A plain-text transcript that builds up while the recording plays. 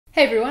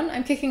Hey everyone,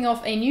 I'm kicking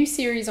off a new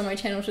series on my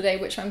channel today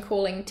which I'm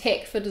calling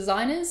Tech for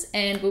Designers,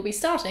 and we'll be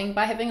starting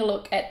by having a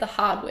look at the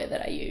hardware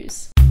that I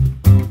use.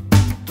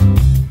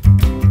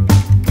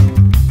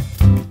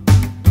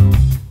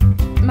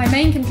 My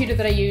main computer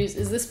that I use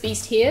is this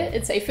beast here.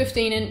 It's a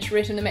 15-inch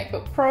Retina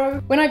Macbook Pro.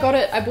 When I got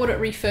it, I bought it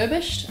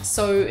refurbished,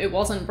 so it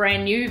wasn't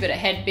brand new, but it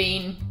had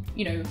been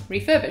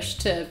refurbished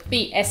to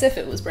be as if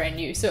it was brand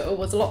new, so it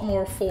was a lot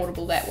more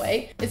affordable that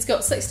way. It's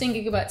got 16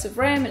 gigabytes of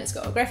RAM and it's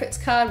got a graphics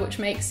card, which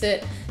makes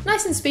it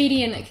nice and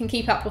speedy, and it can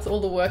keep up with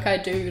all the work I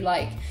do,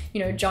 like,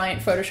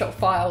 giant Photoshop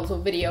files or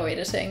video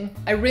editing.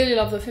 I really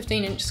love the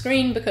 15-inch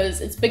screen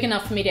because it's big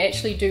enough for me to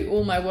actually do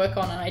all my work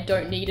on, and I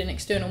don't need an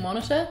external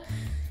monitor.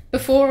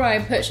 Before I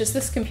purchased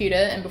this computer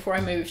and before I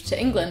moved to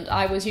England,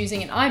 I was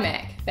using an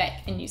iMac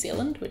back in New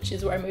Zealand, which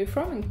is where I moved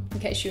from, in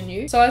case you're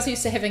new. So I was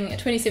used to having a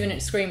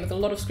 27-inch screen with a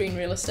lot of screen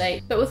real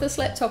estate, but with this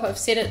laptop I've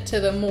set it to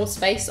the more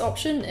space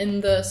option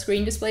in the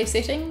screen display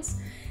settings,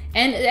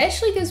 and it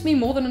actually gives me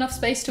more than enough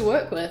space to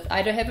work with.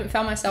 I haven't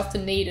found myself to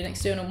need an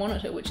external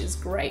monitor, which is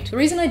great. The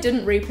reason I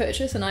didn't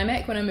repurchase an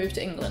iMac when I moved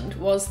to England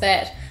was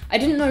that I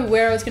didn't know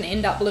where I was going to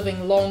end up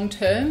living long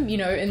term,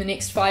 in the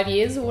next 5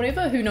 years or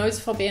whatever. Who knows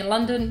if I'll be in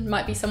London,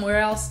 might be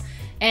somewhere else.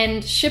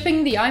 And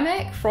shipping the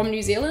iMac from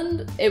New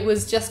Zealand, it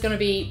was just going to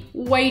be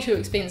way too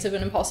expensive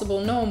and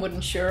impossible. No one would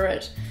insure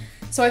it.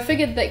 So I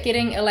figured that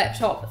getting a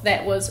laptop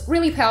that was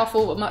really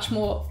powerful but much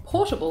more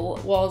portable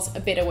was a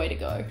better way to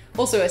go.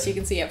 Also, as you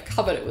can see, I've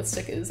covered it with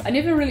stickers. I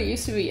never really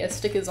used to be a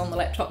stickers on the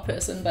laptop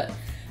person, but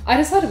I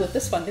decided with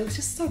this one there was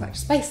just so much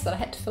space that I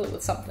had to fill it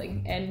with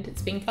something, and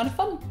it's been kind of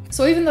fun.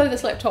 So even though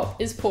this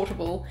laptop is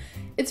portable,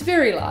 it's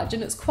very large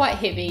and it's quite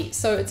heavy,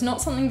 so it's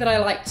not something that I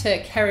like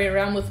to carry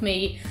around with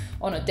me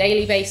on a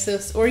daily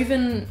basis, or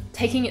even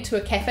taking it to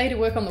a cafe to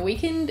work on the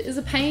weekend is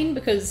a pain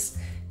because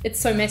it's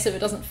so massive it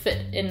doesn't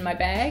fit in my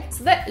bag.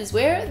 So that is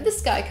where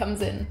this guy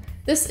comes in.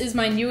 This is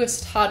my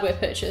newest hardware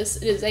purchase.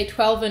 It is a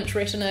 12-inch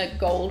Retina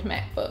Gold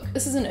MacBook.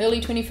 This is an early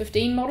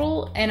 2015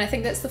 model, and I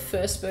think that's the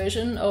first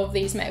version of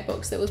these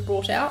MacBooks that was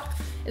brought out.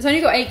 It's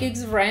only got 8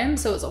 gigs of RAM,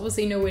 so it's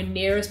obviously nowhere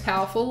near as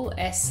powerful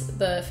as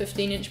the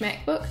 15-inch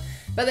MacBook.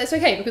 But that's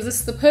okay,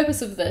 because the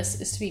purpose of this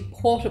is to be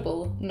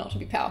portable, not to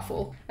be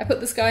powerful. I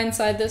put this guy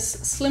inside this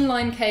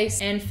slimline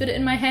case and fit it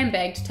in my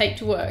handbag to take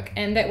to work,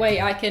 and that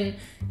way I can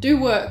do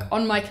work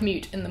on my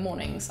commute in the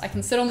mornings. I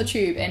can sit on the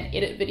tube and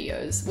edit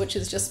videos, which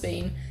has just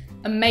been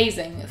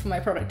amazing for my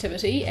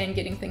productivity and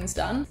getting things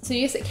done. So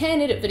yes, it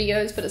can edit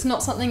videos, but it's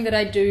not something that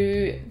I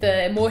do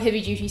the more heavy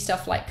duty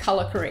stuff like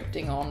color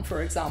correcting on,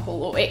 for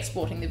example, or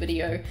exporting the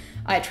video.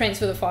 I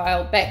transfer the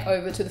file back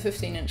over to the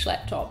 15-inch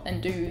laptop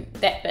and do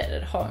that bit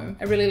at home.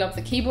 I really love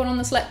the keyboard on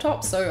this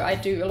laptop, so I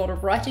do a lot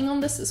of writing on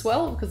this as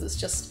well because it's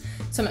just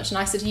so much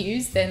nicer to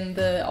use than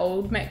the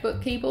old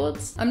MacBook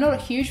keyboards. I'm not a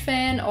huge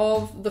fan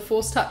of the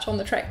Force Touch on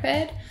the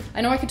trackpad.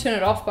 I know I could turn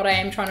it off, but I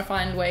am trying to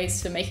find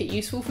ways to make it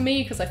useful for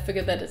me because I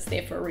figured that it's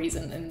there for a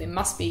reason and there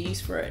must be a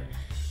use for it,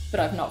 but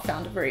I've not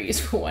found a very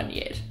useful one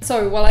yet.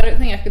 So while I don't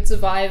think I could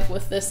survive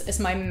with this as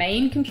my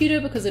main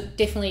computer because it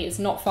definitely is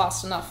not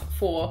fast enough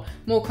for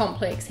more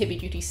complex heavy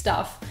duty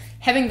stuff,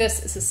 having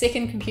this as a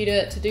second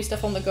computer to do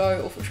stuff on the go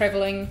or for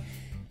traveling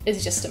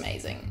is just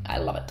amazing. I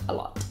love it a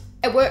lot.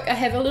 At work, I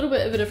have a little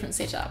bit of a different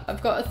setup.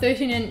 I've got a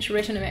 13-inch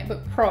Retina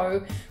MacBook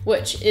Pro,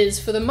 which is,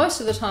 for the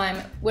most of the time,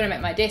 when I'm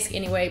at my desk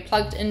anyway,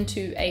 plugged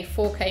into a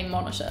 4K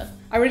monitor.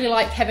 I really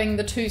like having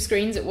the two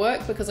screens at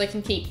work because I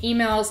can keep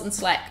emails and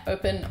Slack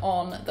open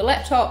on the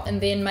laptop and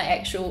then my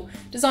actual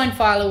design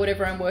file or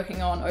whatever I'm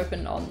working on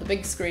open on the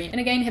big screen. And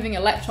again, having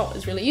a laptop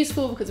is really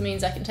useful because it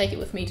means I can take it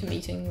with me to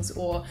meetings,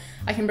 or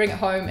I can bring it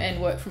home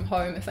and work from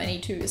home if I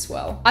need to as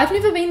well. I've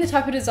never been the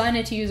type of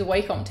designer to use a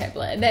Wacom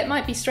tablet, and that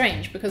might be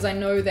strange because I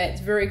know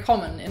that's very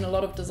common in a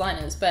lot of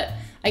designers, but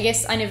I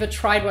guess I never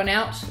tried one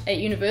out at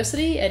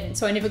university, and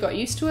so I never got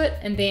used to it,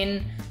 and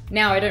then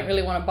now I don't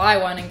really want to buy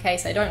one in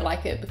case I don't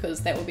like it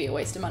because that would be a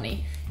waste of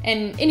money.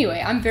 And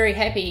anyway, I'm very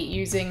happy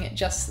using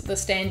just the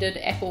standard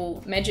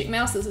Apple Magic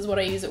Mouse. This is what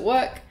I use at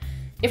work.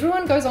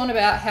 Everyone goes on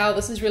about how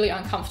this is really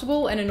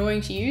uncomfortable and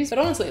annoying to use, but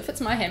honestly it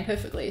fits my hand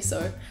perfectly,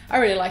 so I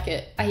really like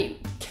it. I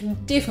can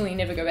definitely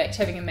never go back to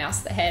having a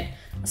mouse that had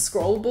a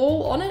scroll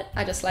ball on it.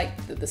 I just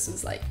like that this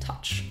is like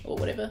touch or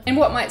whatever. And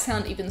what might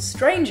sound even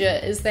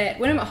stranger is that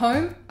when I'm at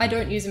home, I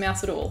don't use a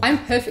mouse at all.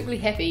 I'm perfectly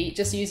happy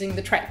just using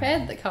the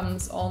trackpad that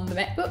comes on the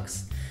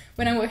MacBooks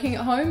when I'm working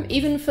at home,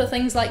 even for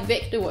things like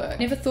vector work. I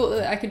never thought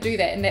that I could do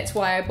that, and that's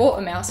why I bought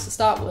a mouse to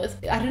start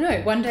with. I don't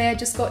know, one day I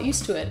just got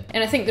used to it.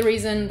 And I think the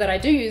reason that I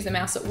do use the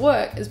mouse at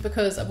work is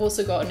because I've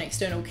also got an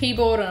external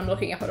keyboard and I'm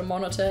looking up at a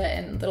monitor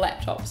and the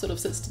laptop sort of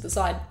sits to the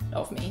side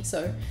of me,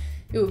 so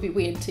it would be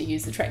weird to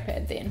use the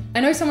trackpad then. I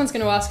know someone's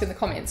going to ask in the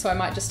comments, so I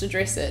might just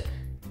address it,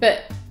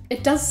 but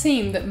it does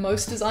seem that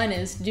most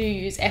designers do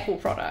use Apple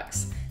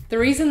products. The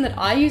reason that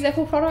I use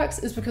Apple products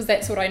is because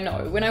that's what I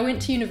know. When I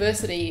went to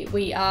university,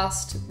 we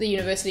asked the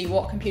university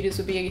what computers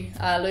would be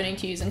learning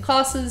to use in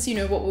classes,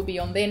 what would be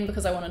on then,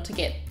 because I wanted to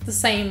get the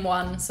same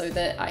one so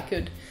that I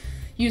could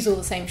use all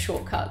the same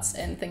shortcuts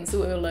and things that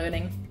we were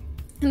learning.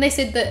 And they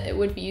said that it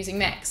would be using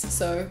Macs,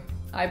 so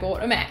I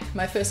bought a Mac.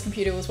 My first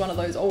computer was one of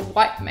those old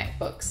white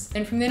MacBooks,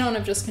 and from then on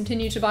I've just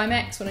continued to buy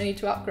Macs when I need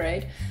to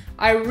upgrade.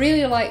 I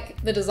really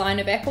like the design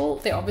of Apple.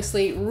 They're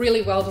obviously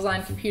really well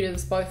designed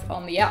computers both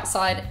on the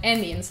outside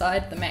and the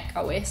inside. The Mac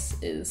OS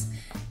is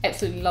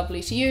absolutely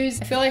lovely to use.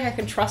 I feel like I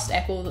can trust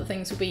Apple that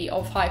things will be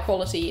of high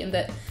quality and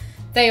that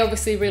they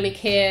obviously really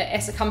care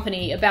as a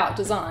company about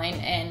design,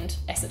 and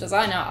as a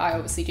designer I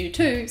obviously do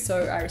too,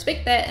 so I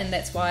respect that, and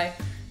that's why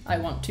I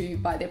want to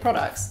buy their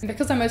products. And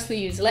because I mostly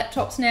use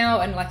laptops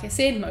now, and like I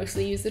said,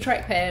 mostly use the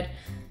trackpad,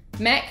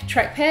 Mac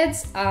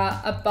trackpads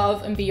are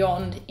above and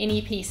beyond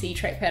any PC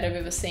trackpad I've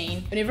ever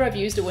seen. Whenever I've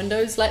used a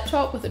Windows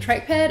laptop with a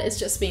trackpad, it's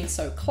just been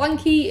so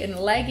clunky and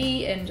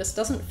laggy and just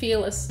doesn't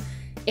feel as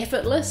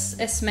effortless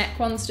as Mac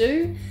ones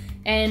do.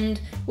 And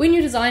when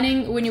you're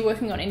designing, when you're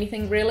working on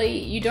anything really,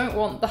 you don't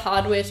want the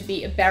hardware to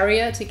be a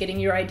barrier to getting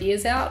your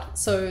ideas out.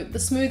 So the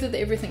smoother that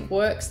everything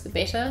works, the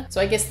better. So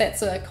I guess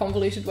that's a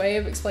convoluted way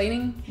of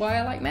explaining why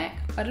I like Mac.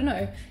 I don't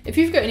know. If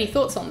you've got any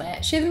thoughts on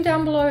that, share them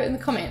down below in the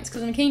comments,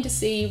 because I'm keen to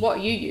see what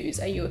you use.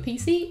 Are you a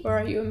PC or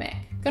are you a Mac?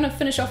 Gonna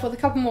finish off with a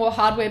couple more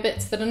hardware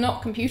bits that are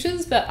not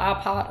computers but are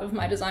part of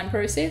my design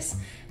process.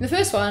 And the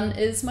first one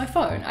is my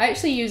phone. I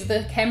actually use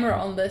the camera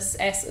on this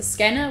as a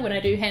scanner when I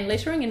do hand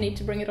lettering and need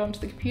to bring it onto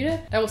the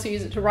computer. I also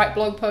use it to write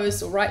blog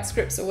posts or write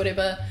scripts or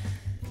whatever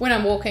when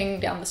I'm walking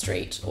down the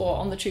street or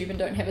on the tube and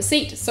don't have a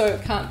seat, so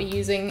can't be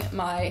using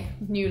my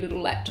new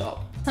little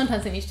laptop.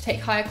 Sometimes I need to take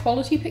higher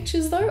quality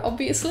pictures though,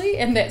 obviously,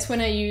 and that's when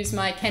I use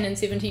my Canon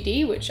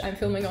 70D, which I'm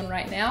filming on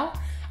right now.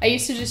 I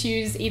used to just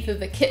use either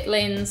the kit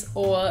lens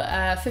or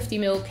a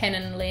 50mm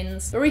Canon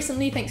lens, but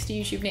recently, thanks to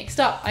YouTube Next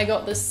Up, I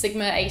got this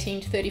Sigma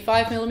 18 to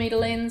 35mm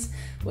lens,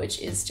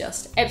 which is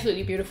just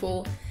absolutely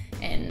beautiful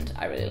and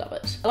I really love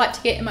it. I like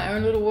to get in my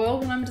own little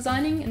world when I'm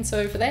designing, and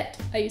so for that,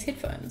 I use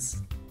headphones.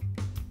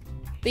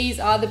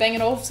 These are the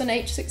Bang & Olufsen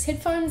H6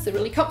 headphones. They're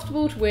really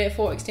comfortable to wear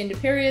for extended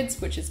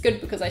periods, which is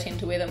good because I tend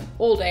to wear them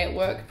all day at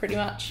work pretty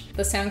much.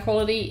 The sound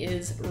quality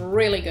is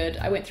really good.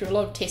 I went through a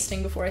lot of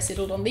testing before I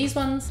settled on these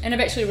ones, and I've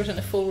actually written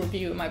a full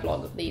review in my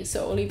blog of these,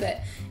 so I'll leave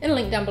that in a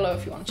link down below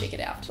if you want to check it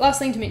out. Last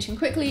thing to mention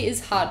quickly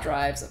is hard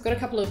drives. I've got a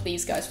couple of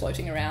these guys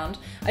floating around.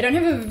 I don't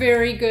have a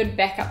very good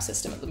backup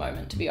system at the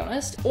moment, to be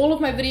honest. All of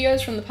my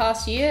videos from the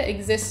past year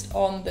exist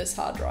on this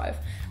hard drive.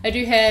 I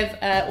do have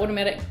an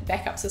automatic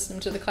backup system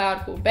to the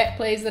cloud called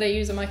Backblaze that I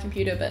use on my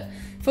computer, but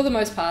for the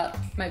most part,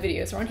 my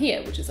videos are on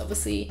here, which is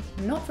obviously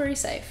not very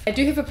safe. I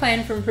do have a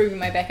plan for improving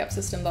my backup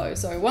system though,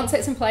 so once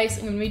that's in place,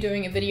 I'm going to be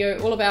doing a video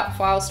all about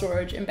file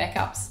storage and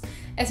backups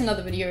as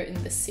another video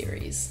in this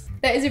series.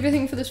 That is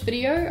everything for this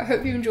video. I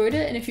hope you enjoyed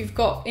it, and if you've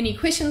got any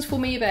questions for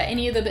me about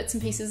any of the bits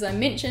and pieces I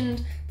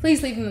mentioned,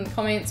 please leave them in the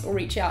comments or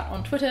reach out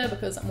on Twitter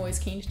because I'm always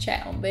keen to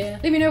chat on there.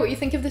 Let me know what you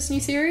think of this new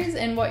series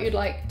and what you'd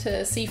like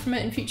to see from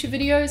it in future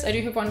videos. I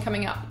do have one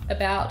coming up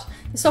about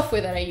the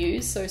software that I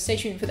use, so stay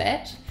tuned for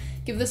that.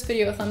 Give this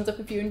video a thumbs up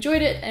if you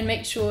enjoyed it, and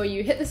make sure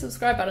you hit the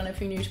subscribe button if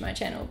you're new to my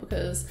channel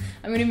because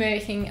I'm going to be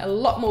making a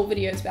lot more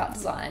videos about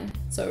design.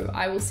 So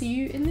I will see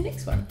you in the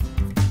next one.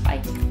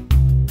 Bye.